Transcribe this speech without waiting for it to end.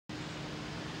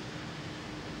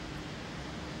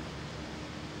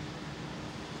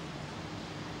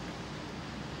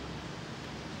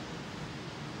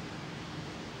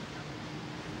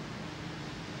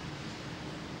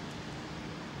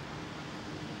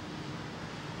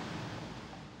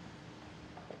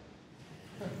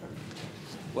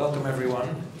Welcome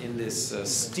everyone in this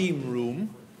steam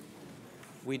room.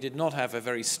 We did not have a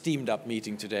very steamed up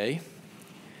meeting today,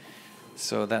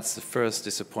 so that's the first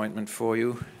disappointment for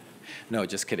you. No,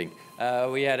 just kidding.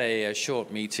 We had a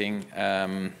short meeting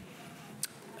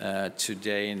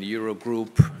today in the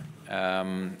Eurogroup.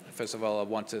 First of all, I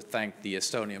want to thank the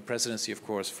Estonian Presidency, of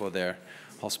course, for their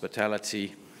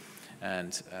hospitality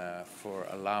and for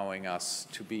allowing us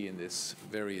to be in this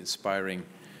very inspiring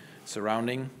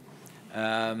surrounding.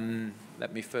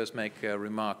 Let me first make a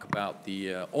remark about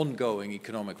the ongoing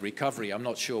economic recovery. I'm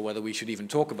not sure whether we should even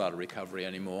talk about a recovery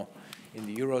anymore. In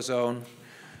the Eurozone,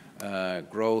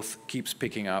 growth keeps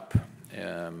picking up.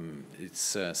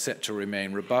 It's set to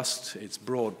remain robust. It's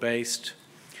broad-based.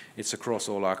 It's across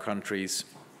all our countries.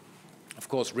 Of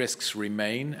course, risks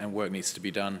remain and work needs to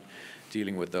be done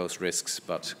dealing with those risks,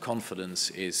 but confidence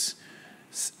is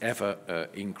ever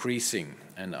increasing,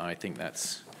 and I think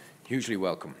that's hugely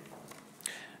welcome.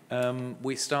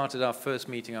 We started our first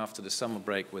meeting after the summer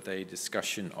break with a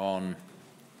discussion on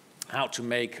how to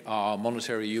make our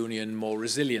monetary union more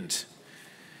resilient,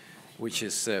 which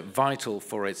is vital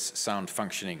for its sound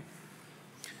functioning.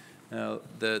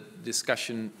 The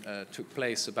discussion took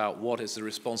place about what is the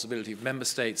responsibility of member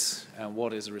states and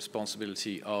what is the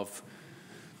responsibility of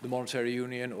the monetary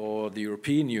union or the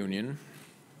European Union.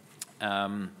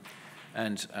 And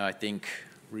I think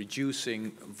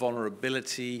reducing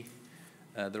vulnerability,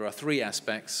 there are three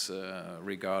aspects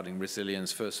regarding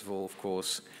resilience. First of all, of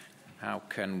course, how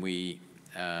can we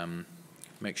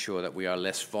make sure that we are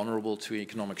less vulnerable to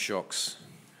economic shocks?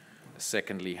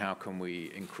 Secondly, how can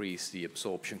we increase the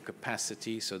absorption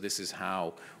capacity? So this is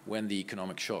how, when the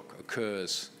economic shock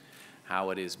occurs, how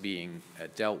it is being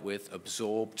dealt with,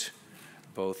 absorbed,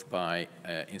 both by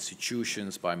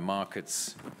institutions, by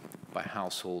markets, by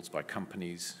households, by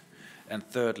companies. And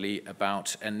thirdly,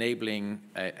 about enabling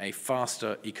a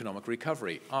faster economic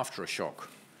recovery after a shock.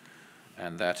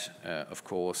 And that, of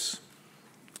course,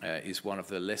 is one of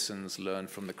the lessons learned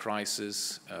from the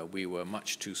crisis. We were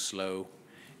much too slow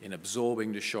in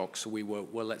absorbing the shock. So we were,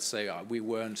 well, let's say we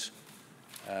weren't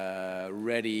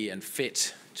ready and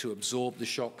fit to absorb the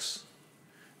shocks,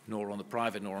 nor on the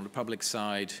private nor on the public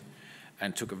side,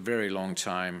 and took a very long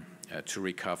time to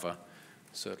recover.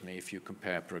 Certainly if you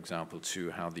compare, for example,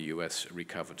 to how the US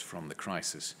recovered from the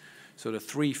crisis. So the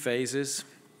three phases: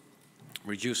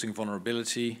 reducing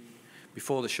vulnerability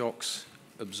before the shocks,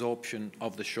 absorption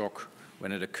of the shock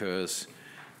when it occurs,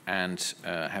 and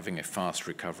having a fast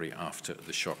recovery after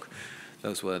the shock.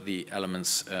 Those were the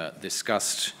elements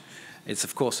discussed. It's,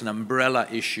 of course, an umbrella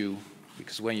issue,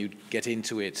 because when you get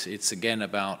into it, it's again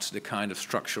about the kind of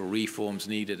structural reforms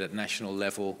needed at national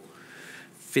level,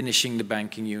 finishing the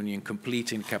banking union,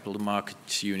 completing capital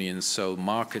markets union so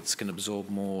markets can absorb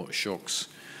more shocks,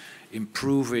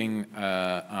 improving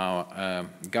our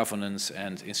governance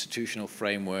and institutional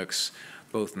frameworks,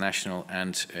 both national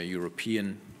and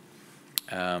European.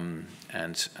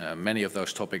 Many of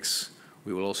those topics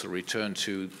we will also return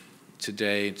to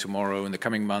today, tomorrow, in the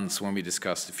coming months when we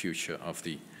discuss the future of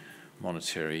the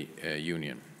monetary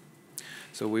union.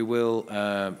 So we will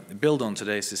build on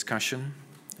today's discussion,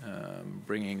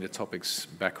 bringing the topics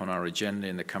back on our agenda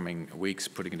in the coming weeks,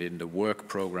 putting it in the work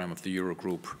program of the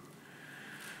Eurogroup,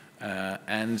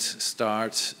 and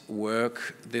start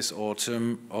work this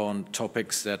autumn on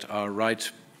topics that are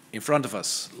right in front of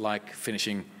us, like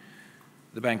finishing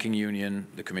the banking union.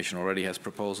 The Commission already has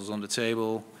proposals on the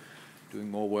table, doing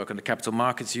more work on the capital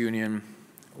markets union,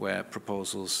 where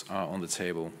proposals are on the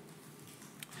table,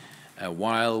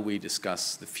 while we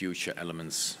discuss the future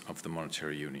elements of the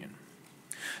monetary union.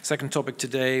 Second topic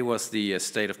today was the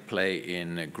state of play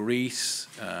in Greece,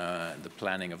 the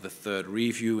planning of the third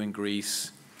review in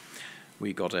Greece.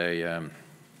 We got a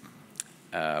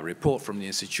report from the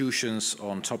institutions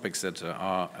on topics that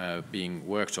are being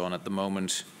worked on at the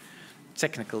moment.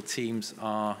 Technical teams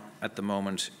are at the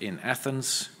moment in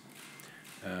Athens,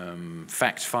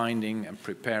 fact-finding and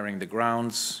preparing the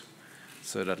grounds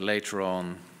so that later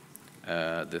on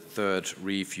the third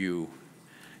review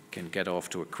can get off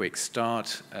to a quick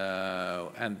start,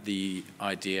 and the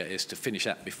idea is to finish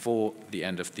that before the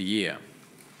end of the year.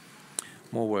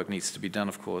 More work needs to be done,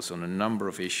 of course, on a number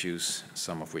of issues,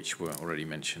 some of which were already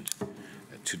mentioned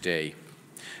today.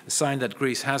 A sign that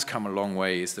Greece has come a long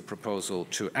way is the proposal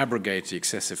to abrogate the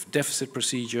excessive deficit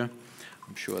procedure.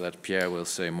 I'm sure that Pierre will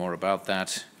say more about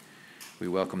that. We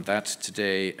welcome that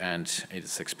today, and it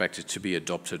is expected to be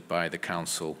adopted by the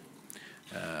Council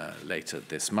later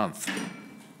this month.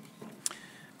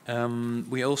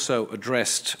 We also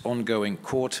addressed ongoing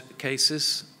court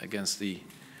cases against the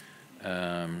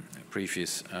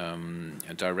previous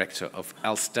director of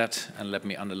Alstat. And let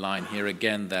me underline here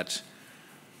again that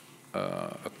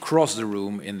across the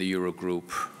room in the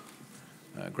Eurogroup,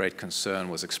 great concern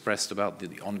was expressed about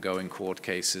the ongoing court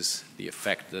cases, the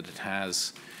effect that it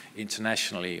has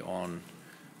internationally on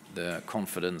the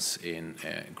confidence in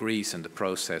Greece and the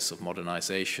process of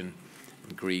modernization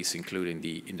in Greece, including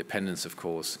the independence, of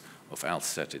course, of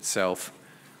Alstat itself.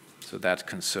 So that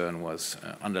concern was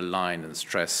underlined and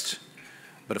stressed.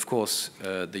 But of course,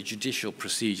 the judicial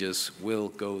procedures will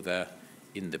go their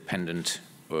independent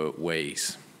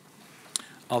ways.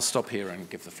 I'll stop here and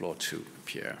give the floor to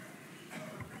Pierre.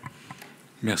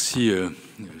 Merci,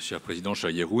 cher Président,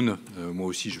 cher Jeroen. Moi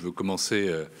aussi, je veux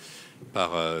commencer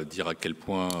par dire à quel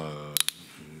point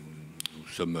nous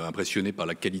sommes impressionnés par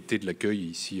la qualité de l'accueil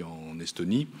ici en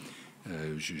Estonie.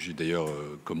 J'ai d'ailleurs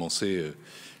commencé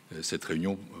cette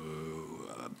réunion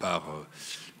par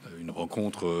une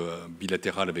rencontre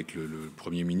bilatérale avec le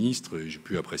Premier ministre. J'ai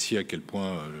pu apprécier à quel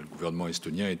point le gouvernement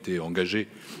estonien était engagé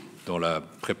dans la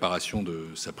préparation de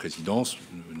sa présidence,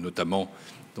 notamment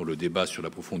dans le débat sur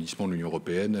l'approfondissement de l'Union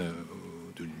européenne,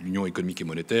 de l'Union économique et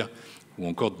monétaire, ou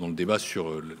encore dans le débat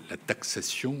sur la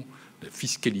taxation, la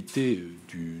fiscalité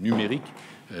du numérique.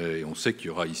 Et on sait qu'il y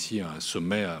aura ici un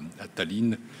sommet à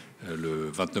Tallinn le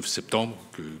 29 septembre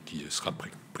qui sera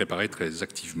préparé très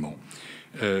activement.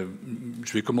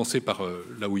 Je vais commencer par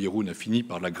là où Jeroen a fini,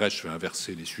 par la Grèce. Je vais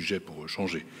inverser les sujets pour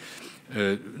changer.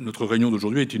 Notre réunion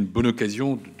d'aujourd'hui est une bonne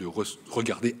occasion de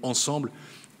regarder ensemble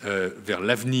vers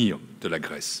l'avenir de la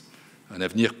Grèce. Un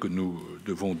avenir que nous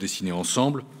devons dessiner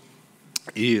ensemble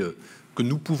et que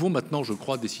nous pouvons maintenant, je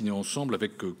crois, dessiner ensemble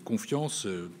avec confiance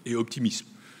et optimisme.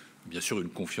 Bien sûr, une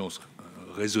confiance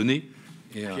raisonnée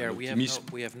et un optimisme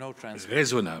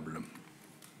raisonnable.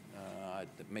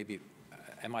 Maybe,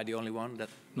 am I the only one that?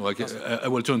 No, I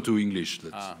will turn to English.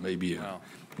 That maybe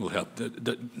will help.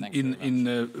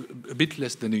 In a bit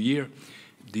less than a year,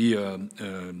 the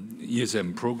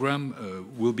ESM program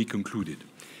will be concluded.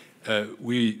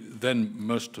 We then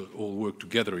must all work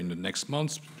together in the next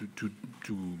months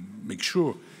to make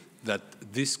sure that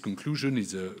this conclusion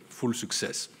is a full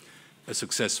success. A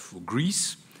success for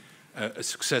Greece, a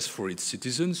success for its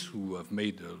citizens who have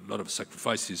made a lot of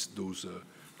sacrifices those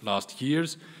last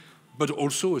years, but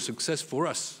also a success for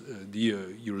us, the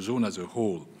Eurozone as a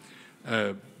whole.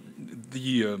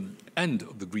 The end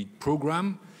of the Greek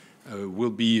program will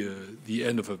be the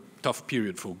end of a tough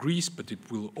period for Greece, but it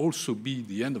will also be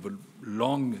the end of a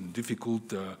long and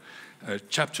difficult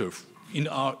chapter in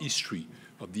our history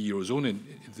of the Eurozone, and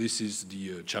this is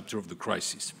the chapter of the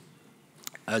crisis.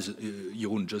 As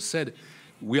Jeroen just said,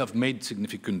 we have made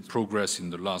significant progress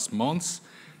in the last months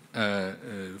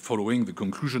following the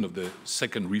conclusion of the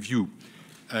second review.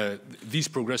 These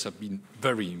progress have been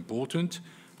very important.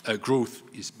 Growth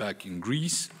is back in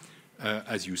Greece.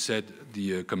 As you said,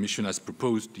 the Commission has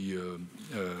proposed the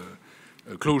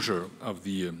closure of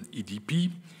the EDP.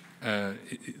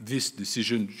 This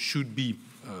decision should be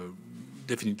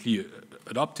definitely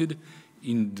adopted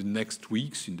in the next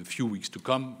weeks, in the few weeks to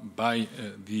come, by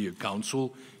the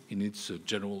Council in its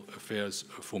general affairs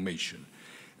formation.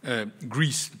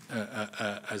 Greece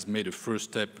has made a first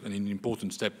step, and an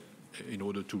important step, in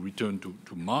order to return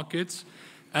to markets,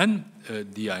 and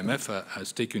the IMF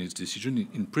has taken its decision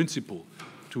in principle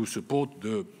to support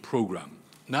the program.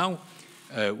 Now,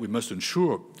 we must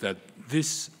ensure that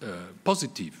this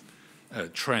positive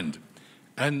trend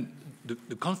and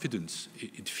the confidence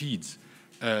it feeds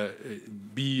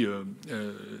be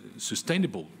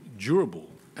sustainable, durable,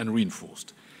 and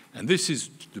reinforced. And this is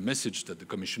the message that the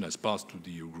Commission has passed to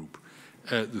the Eurogroup.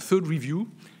 The third review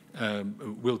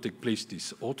will take place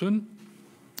this autumn.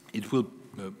 It will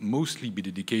mostly be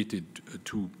dedicated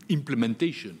to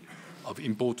implementation of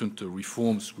important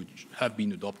reforms which have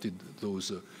been adopted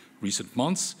those recent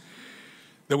months.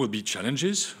 There will be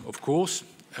challenges, of course.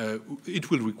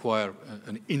 It will require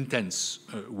an intense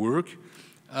work.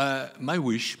 My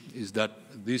wish is that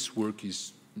this work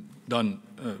is done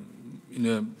in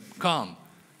a calm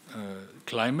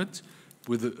climate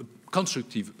with a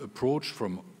constructive approach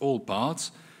from all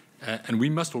parts, and we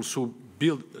must also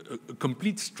build a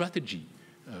complete strategy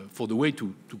for the way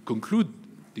to conclude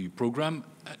the program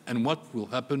and what will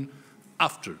happen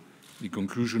after the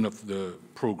conclusion of the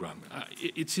program.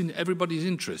 It's in everybody's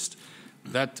interest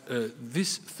that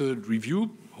this third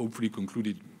review, hopefully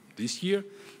concluded this year,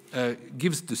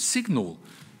 gives the signal,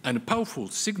 and a powerful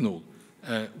signal,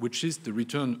 which is the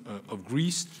return of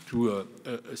Greece to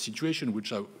a situation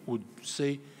which I would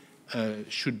say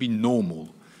should be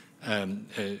normal,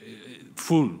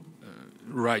 full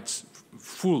rights,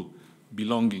 full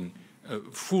belonging,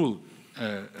 full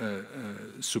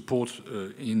support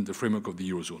in the framework of the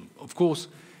Eurozone. Of course,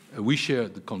 we share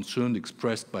the concern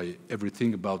expressed by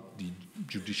everything about the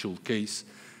judicial cases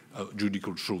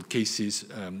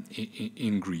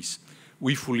in Greece.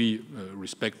 We fully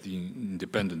respect the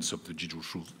independence of the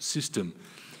judicial system,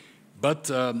 but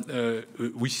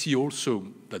we see also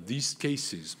that these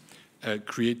cases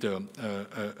create a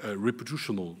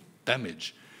reputational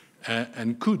damage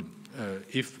and could,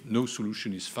 if no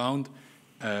solution is found,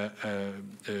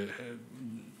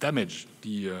 damage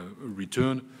the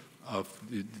return of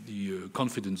the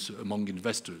confidence among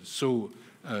investors. So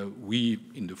we,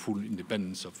 in the full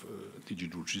independence of the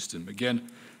judicial system, again,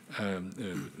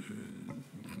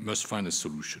 must find a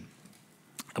solution.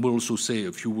 I will also say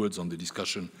a few words on the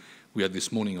discussion we had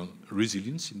this morning on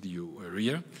resilience in the euro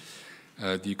area.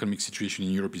 The economic situation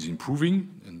in Europe is improving,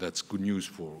 and that's good news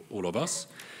for all of us.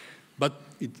 But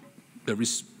there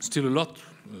is still a lot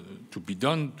to be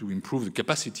done to improve the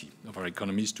capacity of our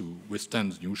economies to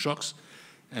withstand new shocks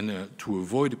and to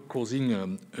avoid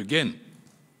causing, again,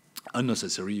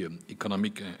 unnecessary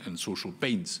economic and social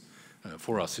pains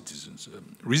for our citizens.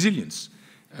 Resilience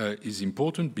is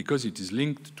important because it is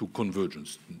linked to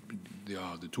convergence. They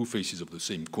are the two faces of the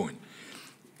same coin.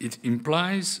 It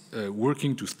implies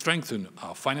working to strengthen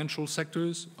our financial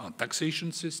sectors, our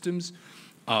taxation systems,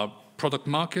 our product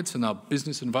markets, and our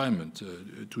business environment,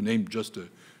 to name just a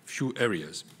few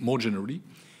areas. More generally,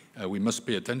 we must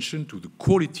pay attention to the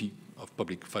quality of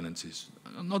public finances,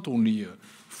 not only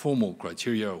formal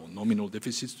criteria or nominal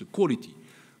deficits, the quality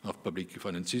of public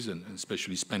finances and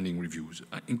especially spending reviews,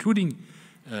 including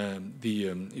the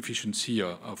efficiency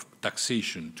of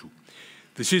taxation too.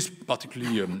 This is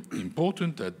particularly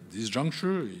important at this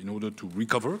juncture in order to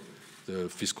recover the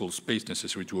fiscal space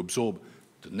necessary to absorb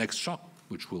the next shock,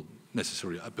 which will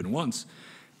necessarily happen once.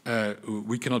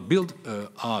 We cannot build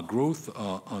our growth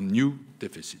on new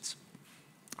deficits.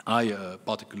 I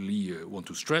particularly want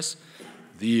to stress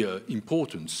the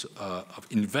importance of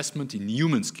investment in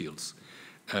human skills,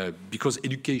 because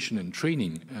education and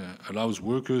training allows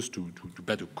workers to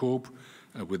better cope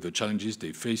with the challenges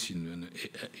they face in an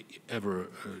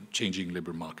ever-changing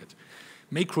labor market.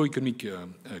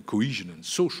 Macroeconomic cohesion and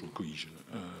social cohesion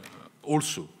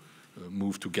also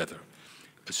move together.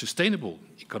 A sustainable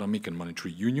economic and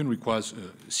monetary union requires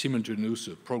simultaneous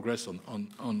progress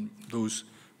on those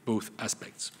both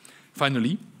aspects.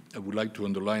 Finally, I would like to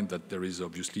underline that there is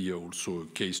obviously also a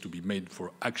case to be made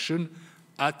for action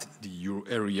at the euro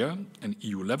area and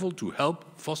EU level to help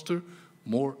foster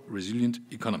more resilient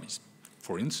economies.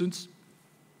 For instance,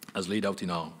 as laid out in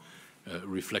our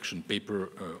reflection paper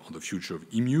on the future of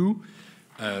EMU,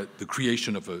 the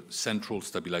creation of a central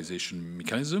stabilization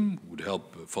mechanism would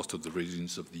help foster the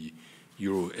resilience of the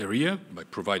euro area by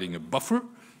providing a buffer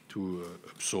to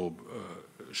absorb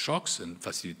shocks and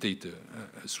facilitate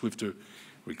a swifter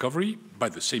recovery. By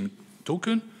the same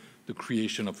token, the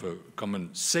creation of a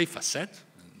common safe asset,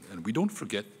 and we don't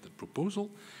forget the proposal,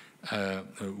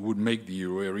 would make the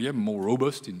euro area more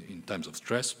robust in times of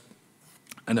stress.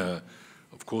 And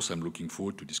of course, I'm looking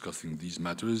forward to discussing these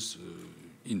matters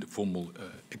in the formal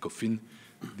ECOFIN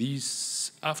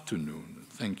this afternoon.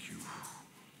 Thank you.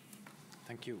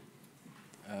 Thank you.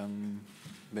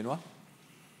 Benoît?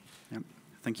 Yeah.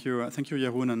 Thank you,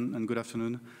 Jeroen, and good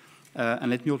afternoon. And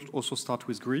let me also start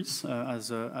with Greece,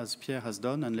 as Pierre has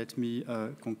done, and let me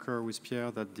concur with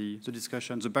Pierre that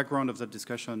the background of that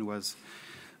discussion was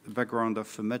a background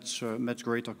of much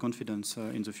greater confidence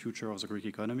in the future of the Greek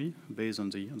economy, based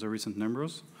on the recent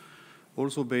numbers.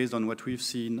 Also based on what we've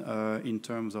seen in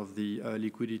terms of the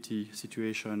liquidity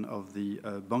situation of the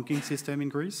banking system in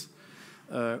Greece,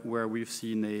 where we've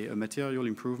seen a material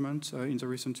improvement in the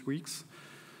recent weeks,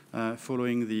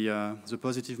 following the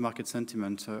positive market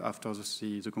sentiment after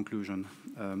the conclusion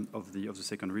of the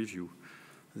second review.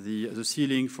 The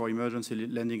ceiling for emergency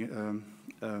lending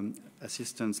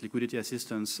assistance, liquidity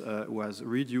assistance, was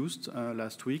reduced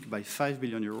last week by 5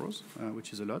 billion euros,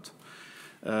 which is a lot.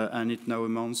 And it now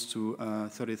amounts to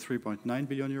 33.9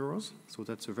 billion euros. So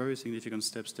that's a very significant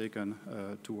steps taken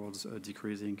towards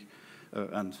decreasing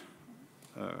and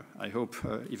I hope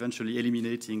eventually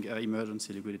eliminating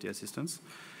emergency liquidity assistance.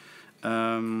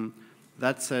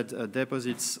 That said,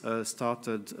 deposits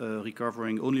started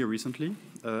recovering only recently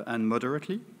and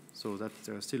moderately. So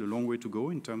that's still a long way to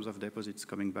go in terms of deposits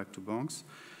coming back to banks.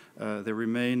 They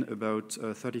remain about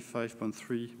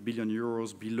 35.3 billion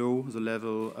euros below the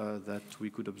level that we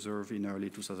could observe in early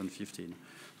 2015.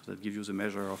 So that gives you the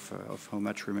measure of how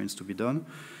much remains to be done.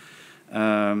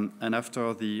 And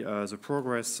after the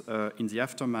progress in the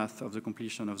aftermath of the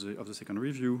completion of the second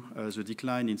review, the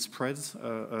decline in spreads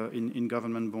in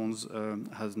government bonds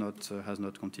has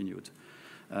not continued.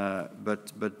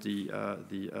 But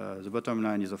the bottom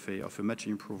line is of a much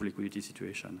improved liquidity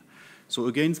situation. So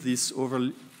against this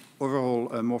overall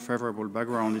more favorable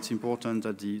background, it's important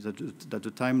that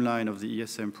the timeline of the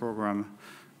ESM program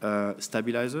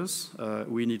stabilizes.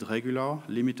 We need regular,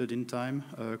 limited in time,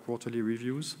 quarterly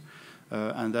reviews,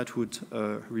 and that would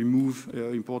remove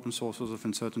important sources of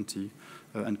uncertainty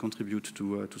and contribute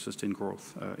to sustained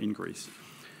growth in Greece.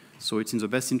 So it's in the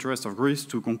best interest of Greece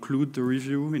to conclude the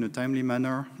review in a timely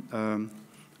manner,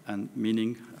 and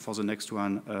meaning for the next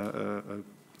one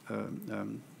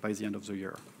by the end of the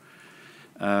year.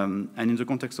 And in the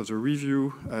context of the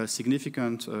review,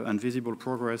 significant and visible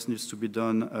progress needs to be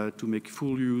done to make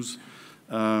full use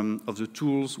of the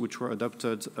tools which were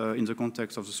adopted in the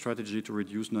context of the strategy to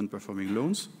reduce non-performing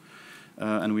loans.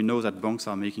 And we know that banks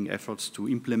are making efforts to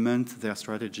implement their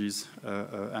strategies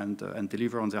and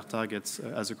deliver on their targets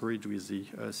as agreed with the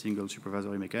single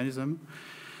supervisory mechanism.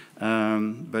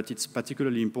 But it's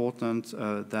particularly important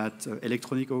that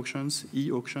electronic auctions,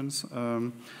 e-auctions,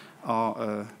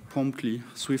 are promptly,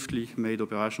 swiftly made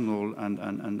operational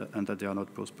and that they are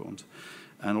not postponed.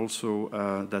 And also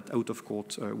that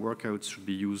out-of-court workouts should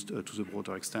be used to the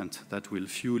broader extent. That will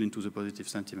fuel into the positive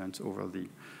sentiment over the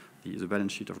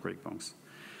balance sheet of Greek banks.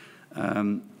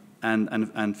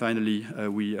 And finally,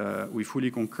 we fully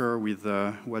concur with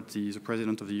what the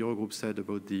president of the Eurogroup said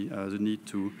about the need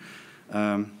to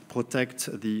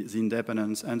protect the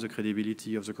independence and the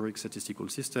credibility of the Greek statistical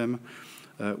system.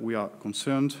 We are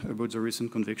concerned about the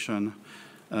recent conviction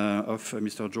of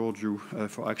Mr. Georgiou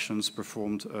for actions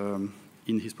performed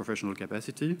in his professional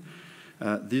capacity.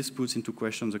 This puts into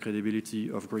question the credibility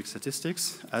of Greek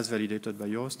statistics as validated by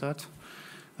Eurostat.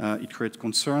 It creates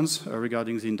concerns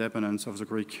regarding the independence of the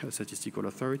Greek statistical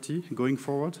authority going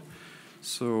forward.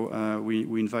 So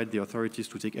we invite the authorities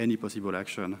to take any possible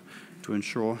action to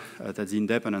ensure that the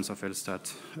independence of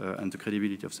Elstat and the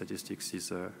credibility of statistics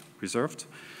is preserved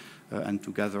and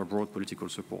to gather broad political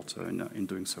support in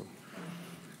doing so.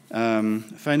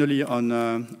 Finally,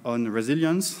 on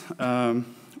resilience,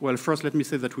 well, first let me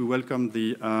say that we welcome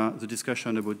the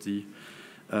discussion about the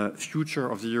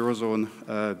future of the Eurozone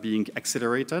being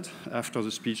accelerated after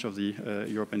the speech of the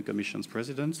European Commission's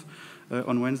president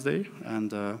on Wednesday,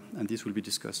 and this will be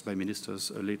discussed by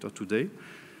ministers later today.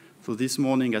 So this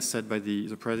morning, as said by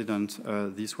the president,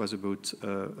 this was about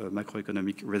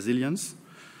macroeconomic resilience,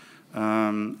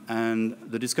 and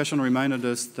the discussion reminded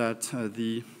us that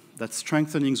that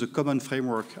strengthening the common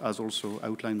framework, as also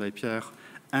outlined by Pierre,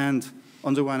 and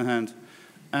on the one hand,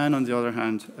 and on the other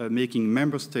hand, making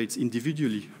member states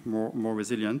individually more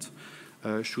resilient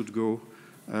should go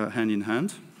hand in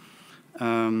hand.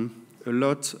 A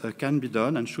lot can be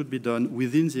done and should be done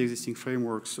within the existing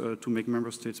frameworks to make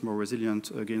member states more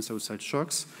resilient against outside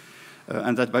shocks.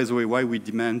 And that, by the way, why we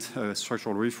demand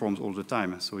structural reforms all the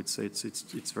time. So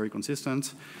it's very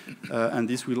consistent. And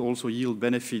this will also yield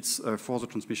benefits for the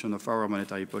transmission of our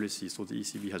monetary policy. So the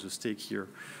ECB has a stake here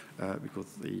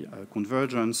because the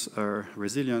convergence,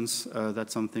 resilience,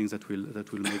 that's something that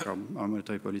will make our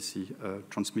monetary policy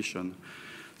transmission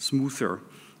smoother.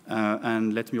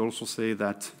 And let me also say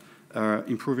that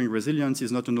improving resilience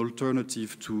is not an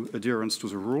alternative to adherence to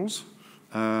the rules.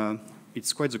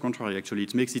 It's quite the contrary, actually.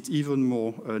 It makes it even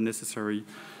more necessary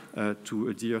to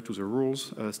adhere to the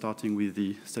rules, starting with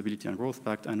the Stability and Growth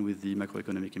Pact and with the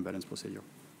macroeconomic imbalance procedure.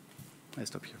 I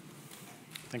stop here.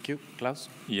 Thank you. Klaus?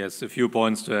 Yes, a few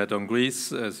points to add on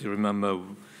Greece. As you remember,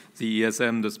 the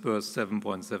ESM disbursed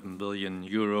 7.7 billion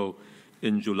euro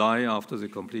in July after the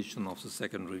completion of the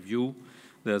second review.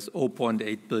 There's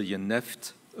 0.8 billion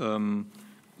left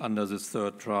under this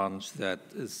third tranche that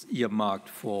is earmarked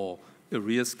for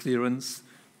arrears clearance,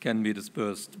 can be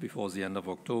disbursed before the end of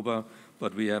October,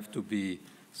 but we have to be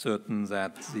certain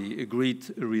that the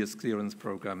agreed arrears clearance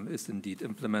program is indeed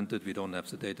implemented. We don't have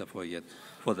the data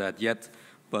for that yet,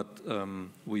 but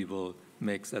we will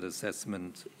make that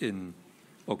assessment in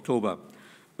October.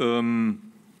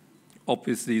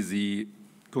 Obviously, the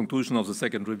conclusion of the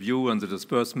second review and the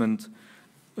disbursement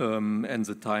and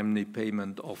the timely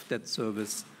payment of debt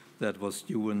service that was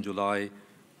due in July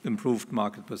improved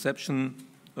market perception.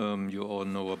 You all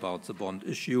know about the bond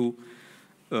issue.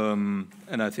 And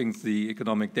I think the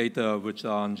economic data, which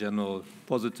are in general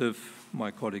positive, my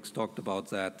colleagues talked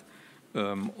about that,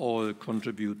 all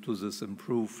contribute to this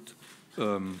improved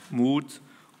mood.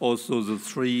 Also, the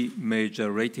three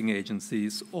major rating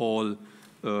agencies all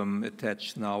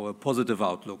attach now a positive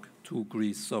outlook to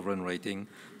Greece sovereign rating.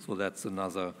 So that's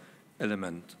another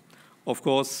element. Of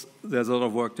course, there's a lot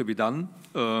of work to be done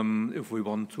if we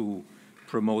want to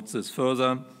promote this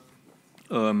further.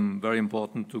 Very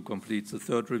important to complete the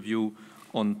third review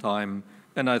on time.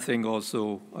 And I think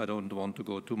also, I don't want to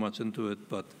go too much into it,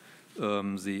 but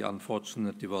the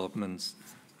unfortunate developments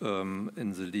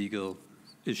in the legal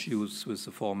issues with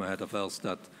the former head of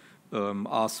Elstat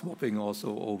are swapping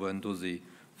also over into the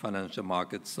financial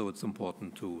markets, so it's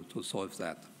important to solve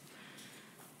that.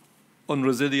 On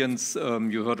resilience,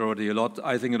 you heard already a lot.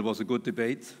 I think it was a good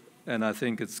debate, and I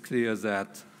think it's clear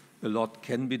that a lot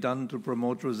can be done to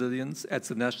promote resilience at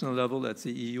the national level, at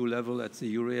the EU level, at the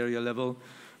euro area level.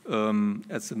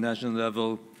 At the national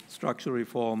level, structural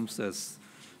reforms, as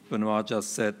Benoit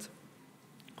just said,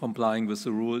 complying with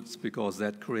the rules, because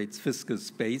that creates fiscal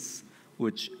space,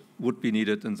 which would be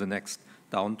needed in the next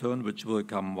downturn, which will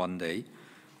come one day.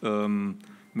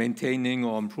 Maintaining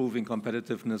or improving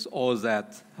competitiveness, all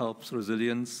that helps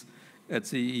resilience. At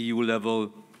the EU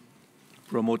level,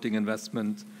 promoting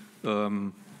investment,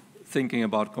 thinking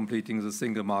about completing the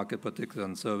single market,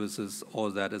 particularly on services, all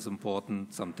that is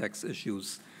important, some tax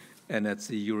issues. And at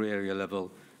the euro area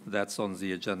level, that's on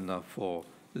the agenda for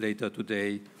later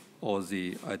today, all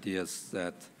the ideas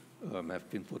that have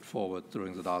been put forward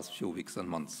during the last few weeks and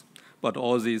months. But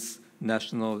all these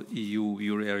national EU,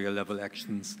 euro area level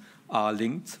actions are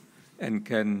linked and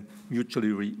can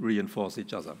mutually reinforce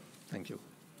each other. Thank you.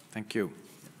 Thank you.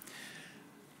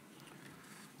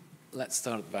 Let's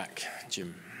start back,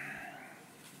 Jim.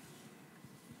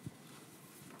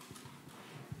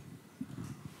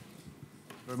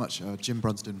 Very much. Jim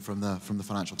Brunsden from the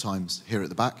Financial Times here at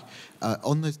the back.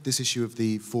 On this issue of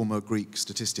the former Greek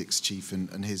statistics chief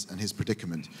and his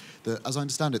predicament, as I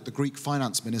understand it, the Greek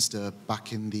finance minister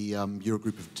back in the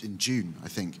Eurogroup in June, I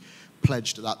think,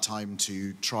 pledged at that time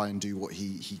to try and do what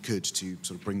he could to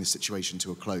sort of bring the situation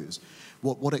to a close.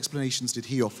 What explanations did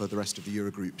he offer the rest of the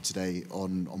Eurogroup today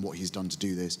on what he's done to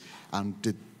do this, and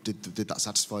did that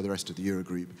satisfy the rest of the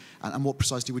Eurogroup? And what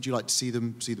precisely would you like to see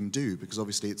them do? Because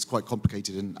obviously it's quite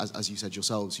complicated, and as you said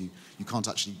yourselves, you can't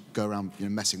actually go around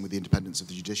messing with the independence of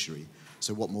the judiciary.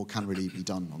 So what more can really be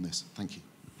done on this? Thank you.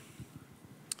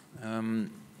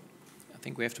 I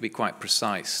think we have to be quite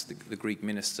precise. The Greek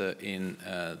minister in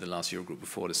the last Eurogroup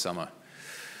before the summer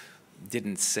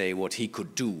didn't say what he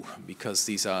could do, because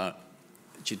these are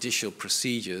judicial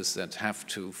procedures that have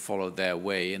to follow their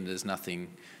way, and there's nothing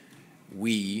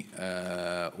we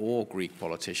or Greek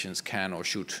politicians can or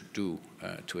should do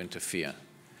to interfere.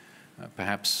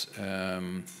 Perhaps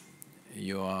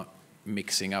you are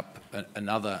mixing up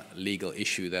another legal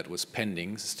issue that was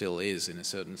pending, still is in a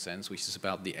certain sense, which is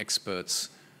about the experts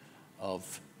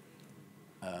of,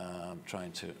 I'm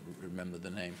trying to remember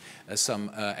the name, some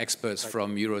experts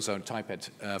from Eurozone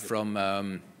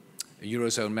from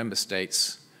Eurozone member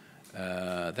states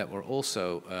that were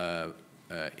also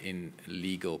in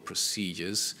legal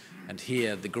procedures, and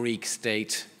here the Greek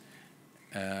state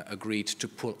agreed to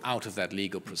pull out of that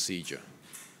legal procedure,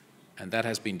 and that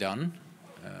has been done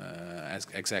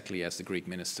exactly as the Greek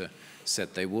minister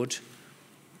said they would.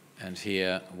 And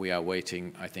here we are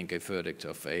waiting, I think, a verdict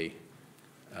of a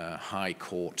high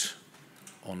court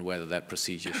on whether that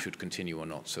procedure should continue or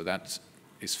not. So that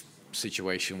is a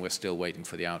situation we're still waiting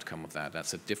for the outcome of that.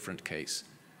 That's a different case.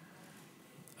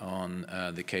 On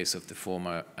the case of the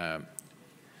former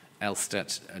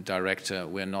Elstat director,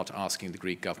 we're not asking the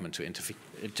Greek government to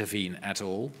intervene at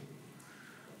all,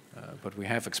 but we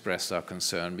have expressed our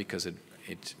concern because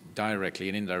it directly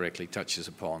and indirectly touches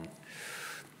upon,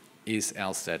 is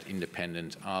Elstat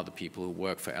independent? Are the people who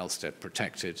work for Elstat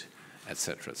protected,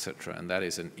 etc., etc.? And that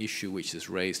is an issue which is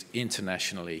raised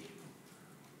internationally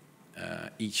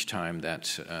each time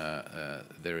that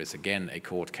there is again a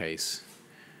court case.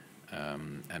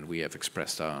 And we have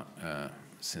expressed our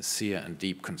sincere and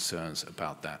deep concerns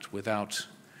about that without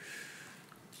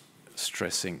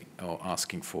stressing or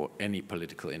asking for any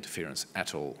political interference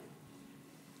at all.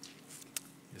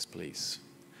 Yes, please.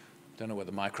 Don't know where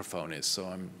the microphone is,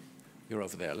 so you're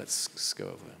over there. Let's go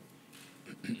over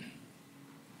there.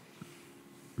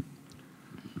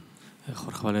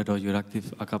 Jorge Valero,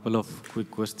 Euractiv. A couple of quick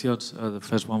questions. The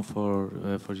first one for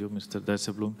you, Mr.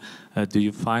 Dijsselbloem. Do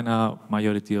you find a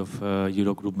majority of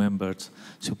Eurogroup members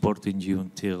supporting you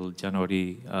until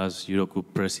January as Eurogroup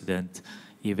president,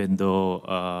 even though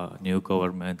a new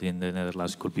government in the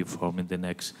Netherlands could be formed in the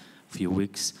next few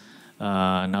weeks?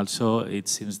 And also, it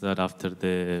seems that after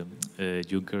the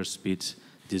Juncker speech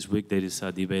this week, there is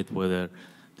a debate whether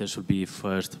there should be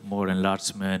first more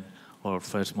enlargement or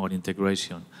first more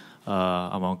integration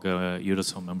among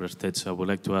Eurozone member states. So I would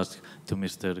like to ask to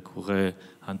Mr. Couret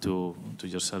and to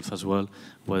yourself as well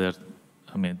whether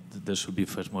I mean, there should be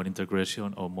first more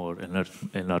integration or more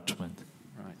enlargement.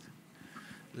 Right.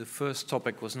 The first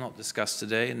topic was not discussed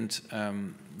today, and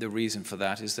the reason for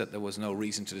that is that there was no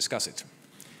reason to discuss it.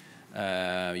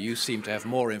 You seem to have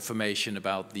more information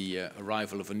about the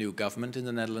arrival of a new government in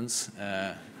the Netherlands.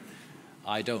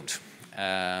 I don't.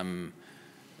 In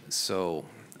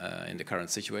the current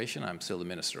situation, I'm still the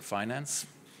Minister of Finance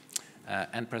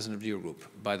and President of the Eurogroup.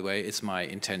 By the way, it's my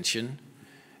intention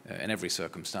in every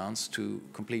circumstance to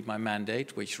complete my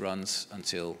mandate, which runs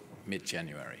until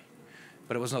mid-January.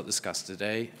 But it was not discussed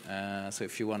today, so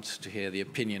if you want to hear the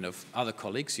opinion of other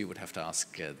colleagues, you would have to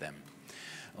ask them.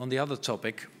 On the other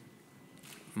topic,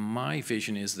 my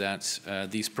vision is that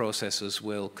these processes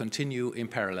will continue in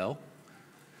parallel.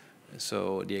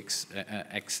 So the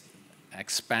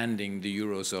expanding the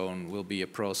Eurozone will be a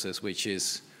process which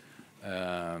is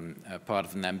part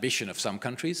of an ambition of some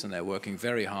countries, and they're working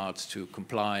very hard to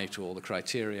comply to all the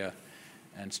criteria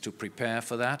and to prepare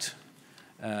for that.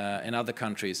 In other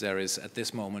countries, there is at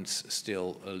this moment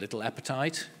still a little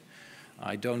appetite.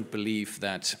 I don't believe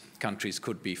that countries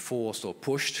could be forced or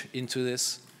pushed into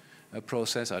this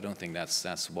process. I don't think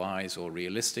that's wise or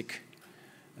realistic.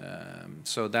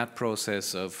 So that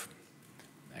process of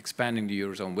expanding the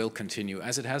Eurozone will continue,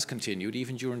 as it has continued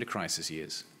even during the crisis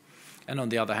years. And on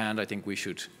the other hand, I think we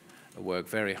should work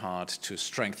very hard to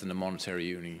strengthen the monetary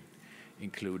union,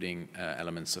 including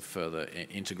elements of further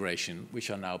integration,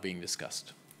 which are now being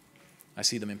discussed. I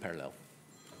see them in parallel.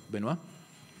 Benoit?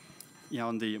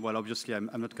 Yeah, well, obviously,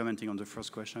 I'm not commenting on the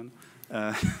first question.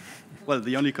 Well,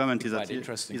 the only comment is that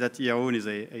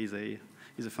Jeroen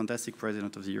is a fantastic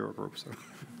president of the Eurogroup. So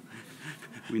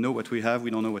we know what we have,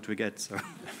 we don't know what we get. So.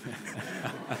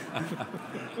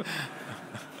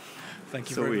 Thank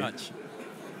you very much.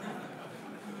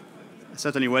 I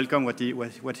certainly welcome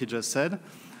what he just said.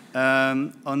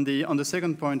 On the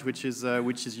second point, which is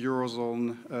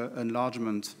Eurozone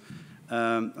enlargement,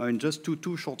 I mean, just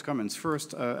two short comments.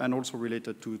 First, and also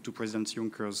related to President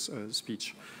Juncker's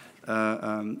speech.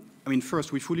 I mean,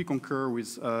 first, we fully concur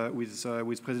with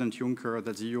President Juncker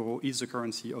that the euro is the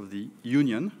currency of the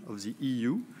Union, of the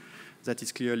EU. That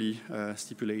is clearly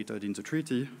stipulated in the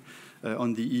treaty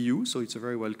on the EU, so it's a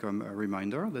very welcome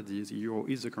reminder that the euro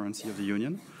is the currency of the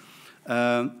Union.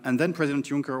 And then President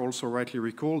Juncker also rightly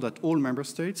recalled that all member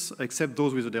states, except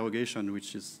those with a derogation,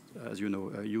 which is, as you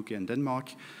know, UK and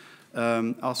Denmark,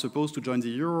 are supposed to join the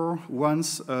euro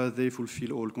once they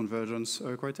fulfill all convergence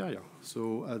criteria.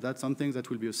 So that's something that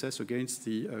will be assessed against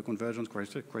the convergence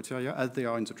criteria as they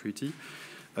are in the treaty,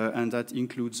 and that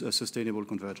includes sustainable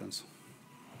convergence.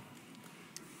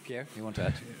 Pierre, you want to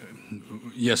add?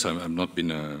 Yes, I've not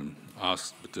been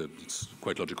asked, but it's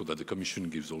quite logical that the Commission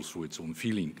gives also its own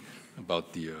feeling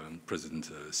about the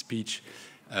President's speech.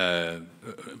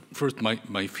 First,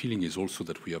 my feeling is also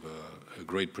that we have a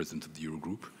great President of the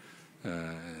Eurogroup.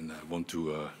 And I want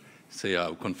to say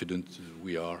how confident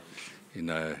we are in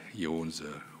Jeroen's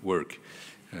work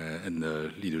and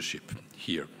leadership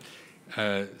here.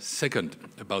 Second,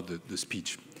 about the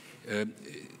speech.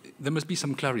 There must be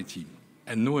some clarity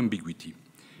and no ambiguity.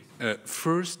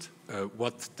 First,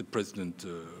 what the President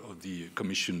of the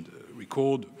Commission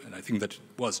recalled, and I think that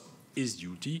was his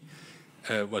duty,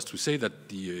 was to say that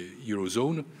the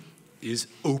Eurozone is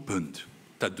opened,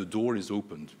 that the door is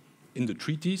opened. In the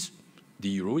treaties, the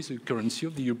euro is the currency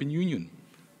of the European Union.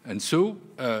 And so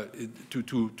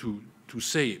to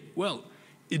say, well,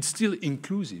 it's still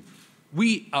inclusive.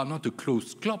 We are not a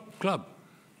closed club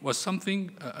was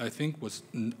something I think was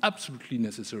absolutely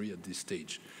necessary at this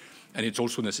stage. And it's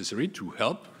also necessary to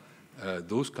help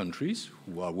those countries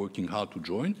who are working hard to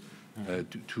join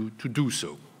to do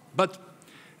so. But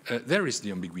there is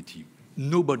the ambiguity.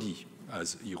 Nobody,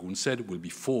 as Jeroen said, will be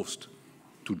forced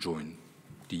to join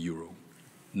the euro.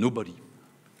 Nobody.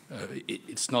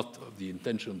 It's not the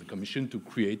intention of the Commission to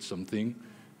create something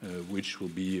which will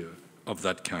be of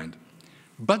that kind.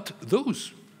 But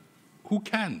those who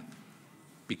can,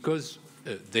 because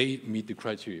they meet the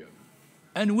criteria,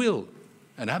 and will,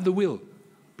 and have the will,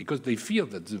 because they feel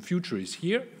that the future is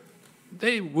here,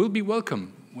 they will be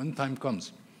welcome when time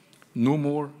comes. No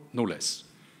more, no less.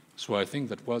 So I think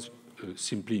that was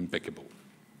simply impeccable.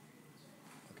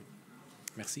 Okay.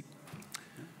 Merci.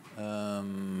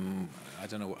 I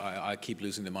don't know, I keep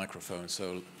losing the microphone,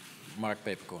 so Mark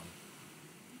Peperkorn.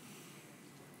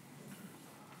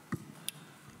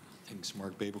 Thanks,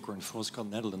 Mark Peperkorn, Volkskrant,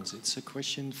 Netherlands. It's a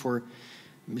question for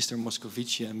Mr.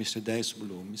 Moscovici and Mr.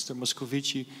 Dijsselbloem. Mr.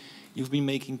 Moscovici, you've been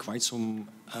making quite some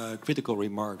critical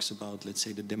remarks about, let's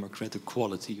say, the democratic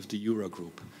quality of the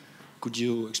Eurogroup. Could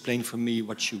you explain for me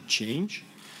what should change?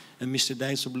 And Mr.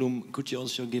 Dijsselbloem, could you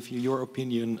also give your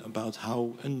opinion about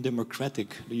how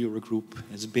undemocratic the Eurogroup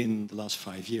has been the last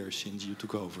 5 years since you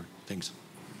took over? Thanks.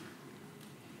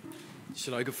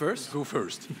 Shall I go first? Go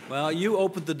first. Well, you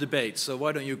opened the debate, so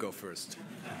why don't you go first?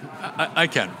 I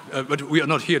can, but we are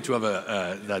not here to have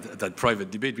that private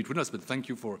debate between us, but thank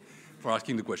you for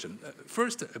asking the question.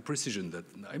 First, a precision that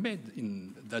I made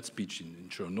in that speech in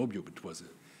Chernobyl, but it was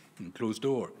in closed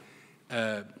door.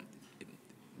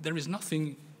 There is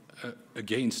nothing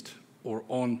against or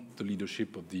on the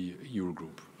leadership of the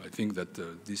Eurogroup. I think that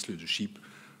this leadership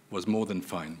was more than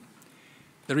fine.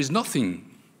 There is nothing,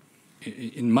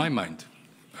 in my mind,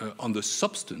 on the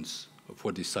substance of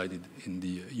what decided in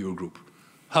the Eurogroup.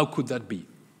 How could that be?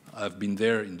 I've been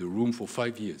there in the room for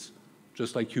 5 years,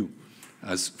 just like you,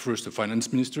 as first a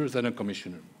finance minister, then a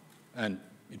commissioner. And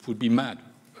it would be mad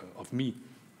of me,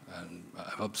 and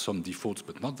I have some defaults,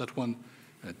 but not that one,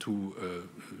 to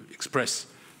express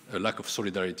a lack of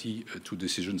solidarity to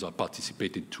decisions I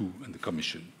participated to in the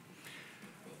Commission.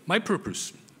 My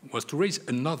purpose was to raise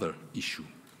another issue.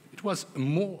 It was a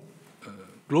more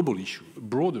global issue, a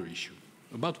broader issue,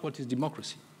 about what is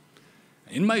democracy.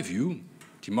 In my view,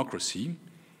 democracy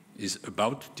is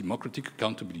about democratic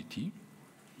accountability.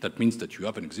 That means that you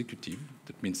have an executive,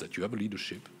 that means that you have a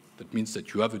leadership, that means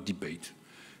that you have a debate,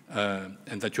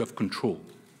 and that you have control.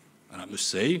 And I must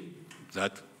say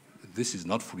that this is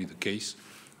not fully the case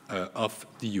of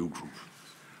the Eurogroup.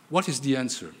 What is the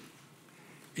answer?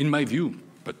 In my view,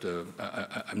 but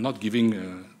I'm not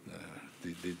giving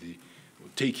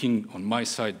taking on my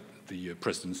side the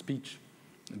President's speech.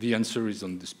 The answer is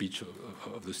on the speech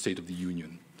of the State of the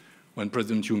Union. When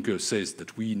President Juncker says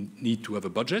that we need to have a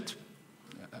budget,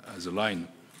 as a line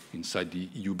inside the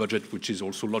EU budget, which is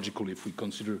also logical if we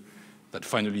consider that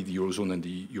finally the Eurozone and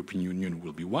the European Union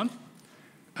will be one.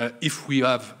 If we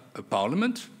have a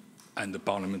parliament, and the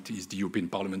parliament is the European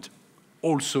Parliament,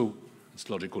 also it's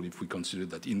logical if we consider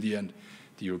that in the end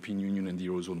the European Union and the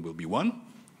Eurozone will be one,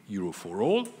 Euro for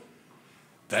all,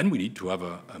 then we need to have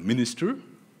a minister,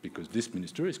 because this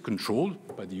minister is controlled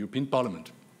by the European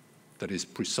Parliament. That is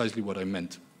precisely what I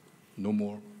meant, no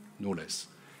more, no less.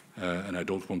 And I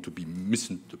don't want to be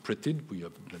misinterpreted. We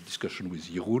have a discussion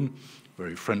with Jeroen,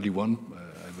 very friendly one.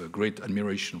 I have a great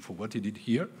admiration for what he did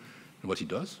here and what he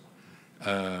does.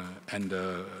 And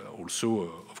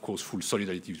also, of course, full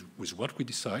solidarity with what we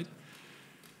decide.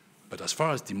 But as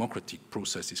far as democratic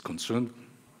process is concerned,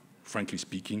 frankly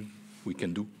speaking, we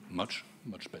can do much,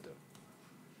 much better.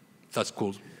 That's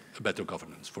called a better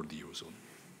governance for the Eurozone.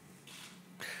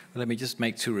 Let me just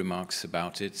make 2 remarks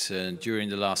about it. During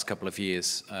the last couple of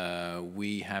years,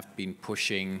 we have been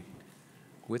pushing,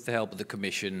 with the help of the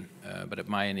Commission, but at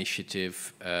my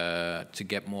initiative, to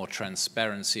get more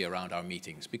transparency around our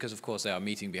meetings. Because, of course, they are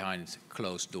meeting behind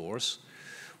closed doors,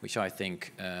 which I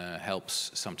think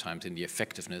helps sometimes in the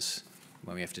effectiveness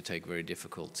when we have to take very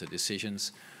difficult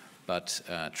decisions. But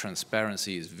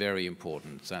transparency is very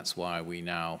important. That's why we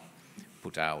now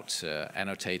put out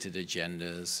annotated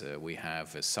agendas. We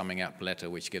have a summing up letter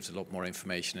which gives a lot more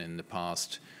information in the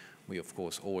past. We, of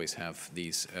course, always have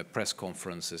these press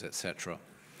conferences, etc.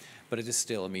 But it is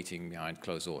still a meeting behind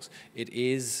closed doors. The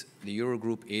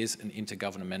Eurogroup is an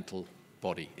intergovernmental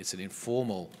body. It's an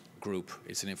informal group.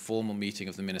 It's an informal meeting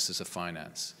of the ministers of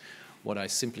finance. What I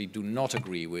simply do not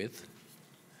agree with,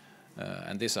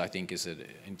 and this I think is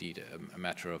indeed a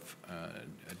matter of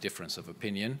a difference of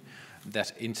opinion,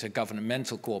 that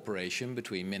intergovernmental cooperation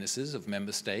between ministers of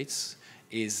member states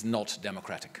is not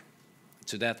democratic.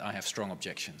 To that I have strong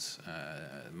objections.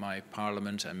 My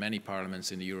parliament and many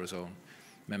parliaments in the Eurozone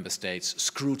member states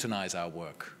scrutinize our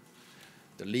work.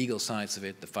 The legal sides of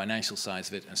it, the financial sides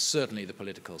of it, and certainly the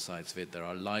political sides of it. There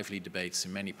are lively debates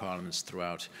in many parliaments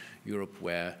throughout Europe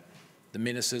where the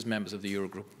ministers, members of the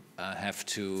Eurogroup, have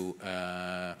to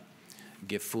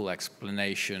give full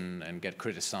explanation and get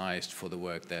criticized for the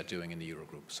work they're doing in the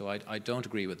Eurogroup. So I don't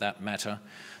agree with that matter,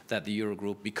 that the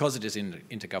Eurogroup, because it is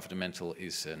intergovernmental,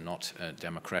 is not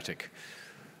democratic.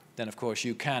 Then, of course,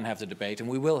 you can have the debate, and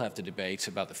we will have the debate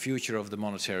about the future of the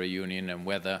monetary union and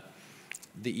whether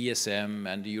the ESM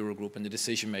and the Eurogroup and the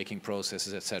decision-making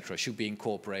processes, etc., should be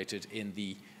incorporated in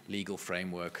the legal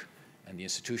framework and the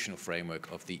institutional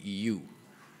framework of the EU.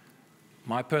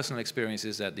 My personal experience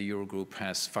is that the Eurogroup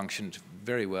has functioned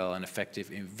very well and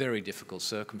effective in very difficult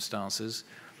circumstances,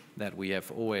 that we have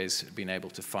always been able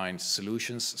to find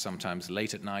solutions, sometimes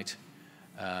late at night,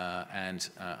 and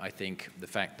I think the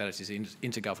fact that it is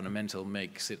intergovernmental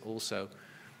makes it also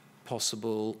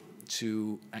possible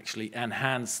to actually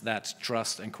enhance that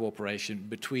trust and cooperation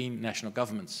between national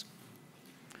governments.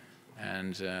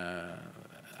 And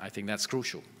I think that's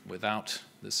crucial. Without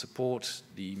the support,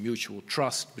 the mutual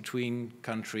trust between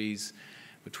countries,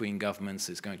 between governments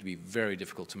is going to be very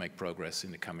difficult to make progress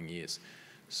in the coming years.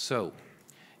 So,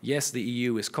 yes, the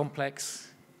EU is complex,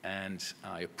 and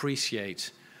I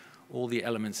appreciate all the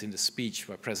elements in the speech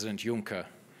by President Juncker,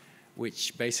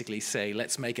 which basically say,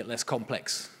 let's make it less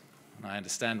complex. And I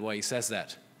understand why he says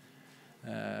that.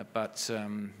 But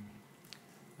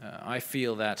I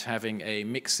feel that having a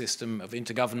mixed system of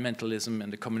intergovernmentalism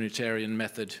and the communitarian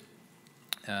method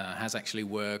has actually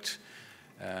worked.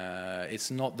 It's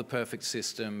not the perfect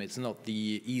system, it's not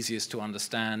the easiest to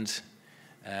understand,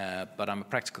 but I'm a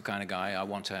practical kind of guy. I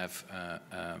want to have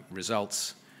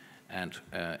results, and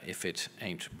if it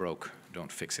ain't broke,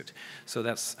 don't fix it. So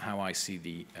that's how I see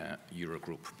the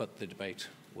Eurogroup, but the debate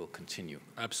will continue.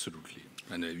 Absolutely,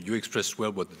 and you expressed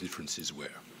well what the differences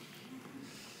were.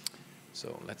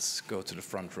 So let's go to the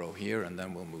front row here, and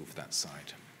then we'll move that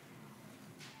side.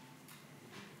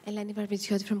 Eleni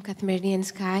Varvitsiotti from Καθημερινή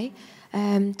Sky.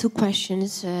 Two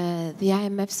questions. The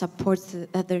IMF supports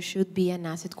that there should be an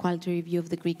asset quality review of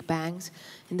the Greek banks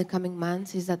in the coming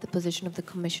months. Is that the position of the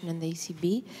Commission and the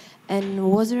ECB?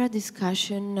 And was there a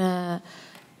discussion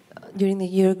during the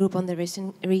Eurogroup on the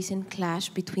recent clash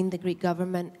between the Greek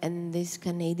government and this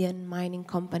Canadian mining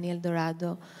company,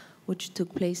 Eldorado, which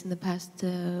took place in the past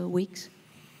weeks?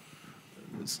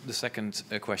 The second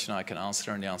question I can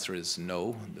answer, and the answer is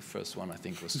no. The first one, I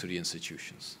think, was to the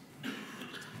institutions.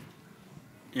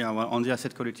 Yeah, well, on the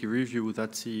asset quality review,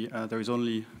 that's there is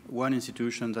only one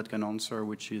institution that can answer,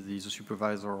 which is the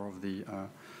supervisor of the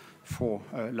four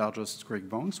largest Greek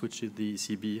banks, which is the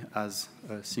ECB as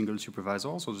a single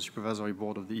supervisor, so the supervisory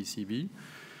board of the ECB.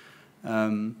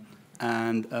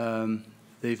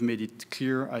 They've made it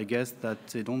clear, I guess, that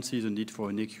they don't see the need for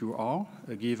an AQR,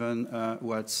 given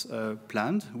what's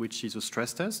planned, which is a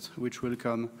stress test, which will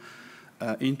come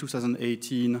in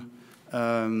 2018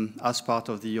 as part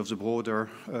of the broader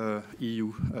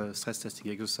EU stress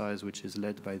testing exercise, which is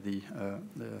led by the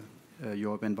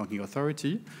European Banking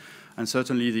Authority. And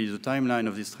certainly the timeline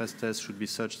of this stress test should be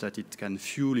such that it can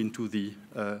fuel into the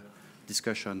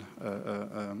discussion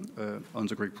on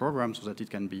the Greek program, so that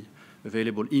it can be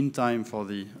available in time for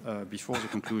the before the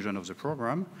conclusion of the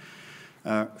program.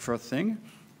 First thing,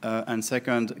 and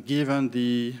second, given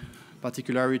the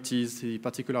particularities, the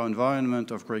particular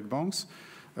environment of Greek banks,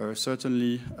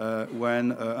 certainly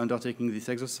when undertaking this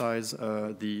exercise,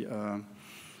 the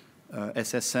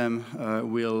SSM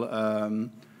will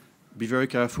be very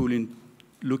careful in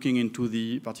looking into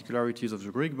the particularities of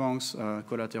the Greek banks,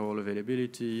 collateral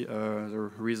availability, the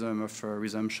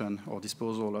resumption or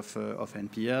disposal of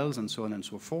NPLs, and so on and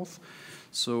so forth.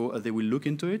 So they will look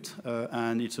into it,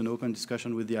 and it's an open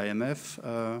discussion with the IMF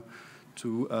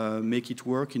to make it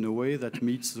work in a way that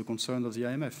meets the concern of the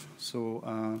IMF.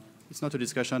 So it's not a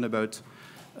discussion about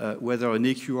whether an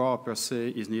AQR per se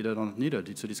is needed or not needed.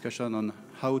 It's a discussion on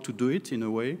how to do it in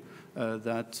a way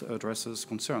that addresses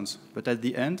concerns. But at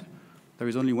the end, there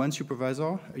is only one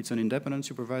supervisor. It's an independent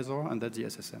supervisor, and that's the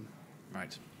SSM.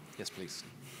 Right. Yes, please.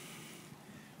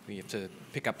 We have to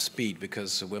pick up speed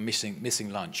because we're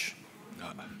missing lunch.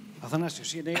 Athanasios,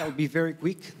 CNA, I'll be very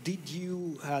quick. Did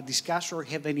you discuss or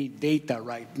have any data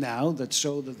right now that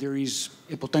show that there is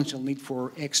a potential need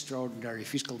for extraordinary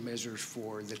fiscal measures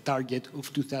for the target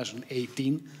of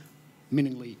 2018?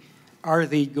 Meaningly, are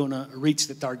they going to reach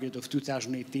the target of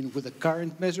 2018 with the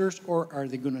current measures, or are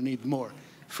they going to need more?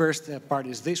 First part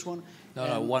is this one.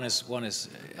 No, one is.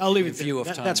 I'll leave it there.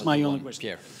 That's my only question.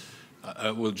 Pierre.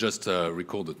 I will just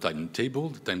recall the timetable.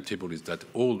 The timetable is that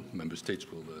all member states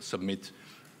will submit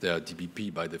their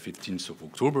DBP by the 15th of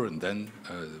October, and then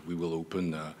we will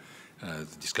open the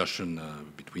discussion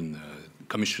between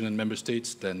Commission and member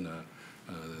states, then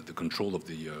the control of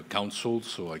the Council.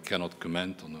 So I cannot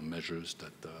comment on the measures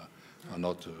that are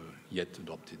not yet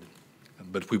adopted.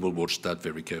 But we will watch that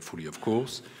very carefully, of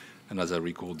course. And as I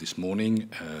recall this morning,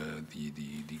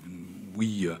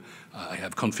 I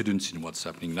have confidence in what's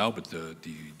happening now, but the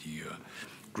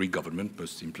Greek government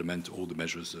must implement all the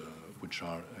measures which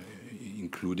are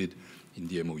included in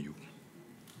the MOU.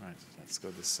 Right, let's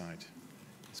go this side.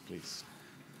 Yes, please.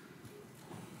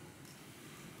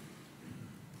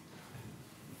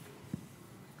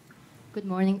 Good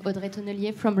morning, Audrey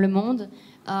Tonnelier from Le Monde.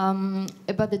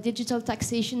 About the digital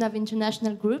taxation of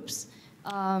international groups.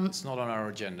 It's not on our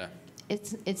agenda.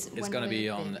 It's going to be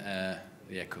on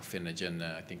the ECOFIN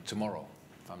agenda, I think, tomorrow,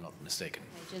 if I'm not mistaken.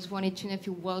 I just wanted to know if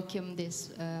you welcome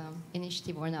this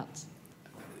initiative or not.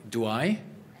 Do I?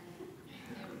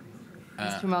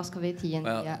 Mr. Moscovici and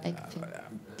well, ECOFIN.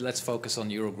 Let's focus on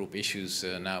Eurogroup issues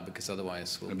now, because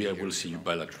otherwise we'll... Maybe I will see you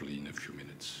bilaterally in a few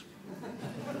minutes.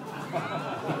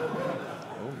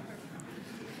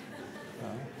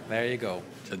 There you go.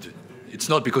 It's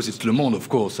not because it's Le Monde, of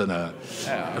course, and not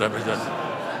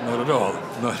at all.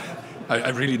 No,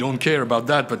 I really don't care about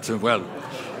that, but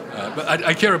but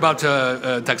I care about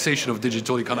taxation of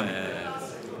digital economy.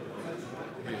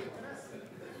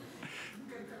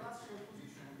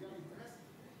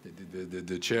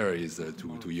 The chair is to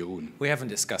Jeroen. We haven't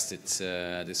discussed it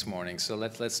this morning, so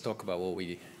let's talk about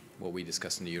what we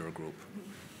discussed in the Eurogroup.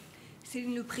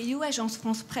 Céline Lepriou, Agence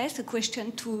France Presse. A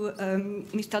question to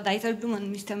Mr. Dijsselbloem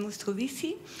and Mr.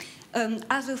 Moscovici.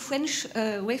 Are the French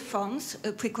reforms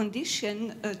a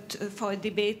precondition for a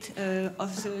debate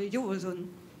of the Eurozone?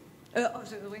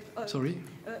 Sorry?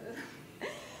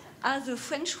 Are the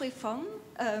French reform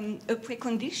a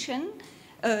precondition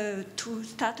to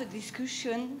start a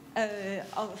discussion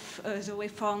of the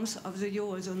reforms of the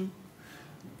Eurozone?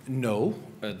 No,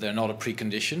 they're not a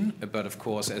precondition, but of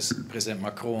course, as President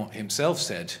Macron himself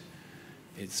said,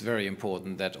 it's very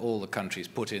important that all the countries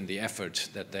put in the effort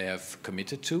that they have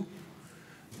committed to.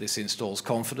 This installs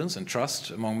confidence and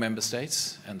trust among member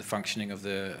states and the functioning of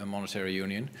the monetary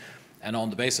union. And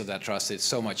on the basis of that trust, it's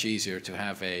so much easier to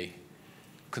have a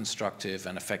constructive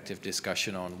and effective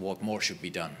discussion on what more should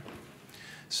be done.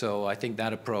 So I think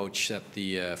that approach that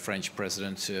the French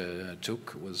president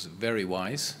took was very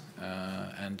wise.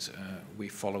 And we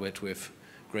follow it with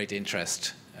great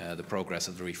interest, the progress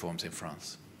of the reforms in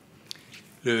France.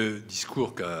 Le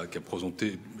discours qu'a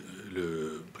présenté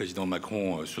le président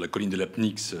Macron sur la colline de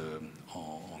l'Apnix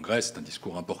en Grèce est un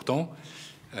discours important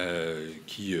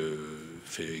qui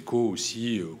fait écho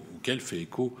aussi, auquel fait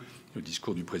écho le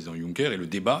discours du président Juncker, et le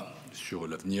débat sur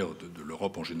l'avenir de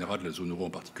l'Europe en général, de la zone euro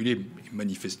en particulier, est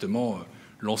manifestement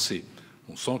lancé.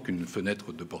 On sent qu'une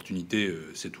fenêtre d'opportunité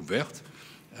s'est ouverte.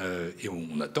 Et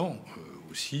on attend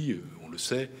aussi, on le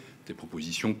sait, des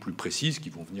propositions plus précises qui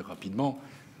vont venir rapidement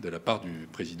de la part du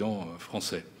président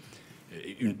français.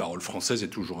 Et une parole française est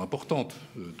toujours importante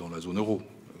dans la zone euro,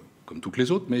 comme toutes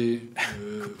les autres, mais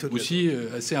aussi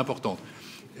assez importante.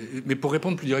 Mais pour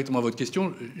répondre plus directement à votre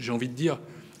question, j'ai envie de dire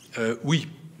oui,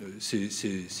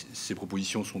 ces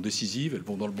propositions sont décisives, elles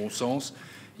vont dans le bon sens.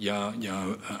 Il y a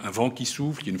un vent qui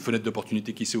souffle, il y a une fenêtre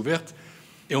d'opportunité qui s'est ouverte.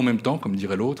 Et en même temps, comme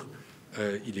dirait l'autre,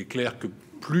 il est clair que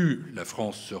plus la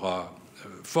France sera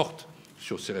forte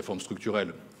sur ses réformes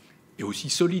structurelles et aussi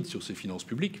solide sur ses finances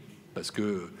publiques, parce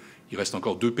qu'il reste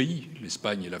encore 2 pays,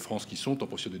 l'Espagne et la France, qui sont en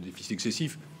procédure de déficit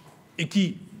excessif et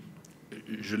qui,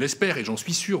 je l'espère et j'en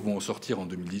suis sûr, vont en sortir en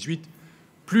 2018,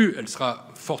 plus elle sera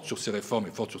forte sur ses réformes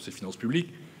et forte sur ses finances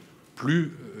publiques,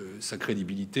 plus sa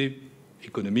crédibilité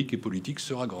économique et politique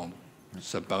sera grande.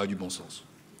 Ça me paraît du bon sens.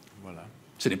 Voilà.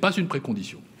 Ce n'est pas une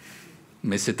précondition,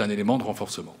 mais c'est un élément de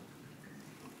renforcement.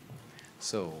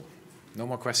 So, no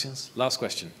more questions? Last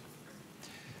question.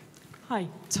 Hi,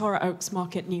 Tara Oaks,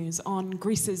 Market News. On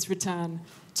Greece's return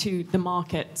to the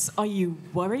markets, are you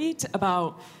worried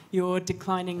about your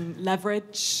declining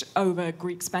leverage over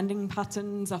Greek spending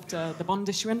patterns after the bond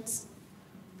issuance?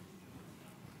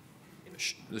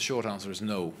 The short answer is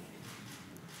no.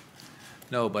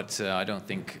 No, but I don't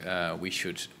think we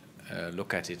should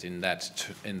look at it in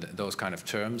those kind of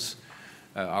terms.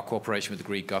 Our cooperation with the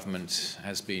Greek government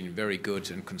has been very good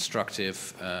and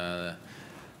constructive.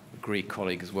 Greek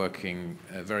colleague is working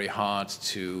very hard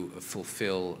to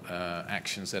fulfill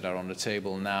actions that are on the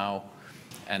table now,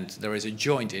 and there is a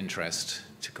joint interest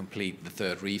to complete the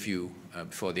 3rd review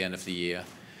before the end of the year,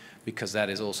 because that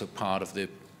is also part of the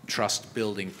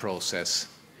trust-building process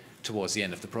towards the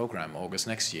end of the program, August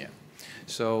next year.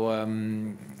 So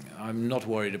I'm not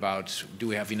worried about do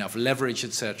we have enough leverage,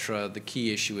 etc. The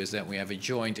key issue is that we have a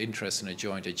joint interest and a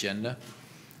joint agenda,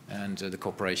 and the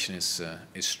cooperation is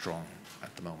strong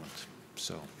at the moment.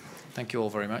 So thank you all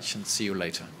very much, and see you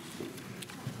later.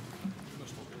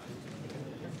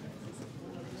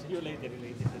 See you later.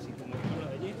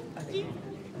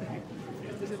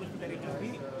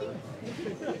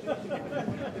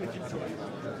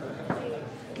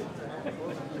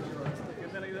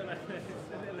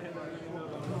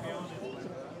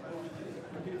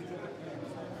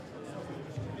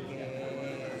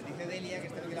 Dice Delia que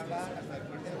este no quiere hablar hasta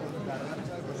después de la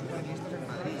mesa del Consejo de Ministros en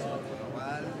Madrid, con lo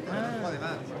cual no puede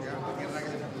más, porque querrá que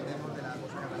les apuntemos de la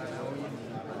cosa catalana hoy en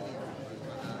Madrid,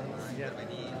 van a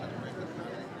intervenir.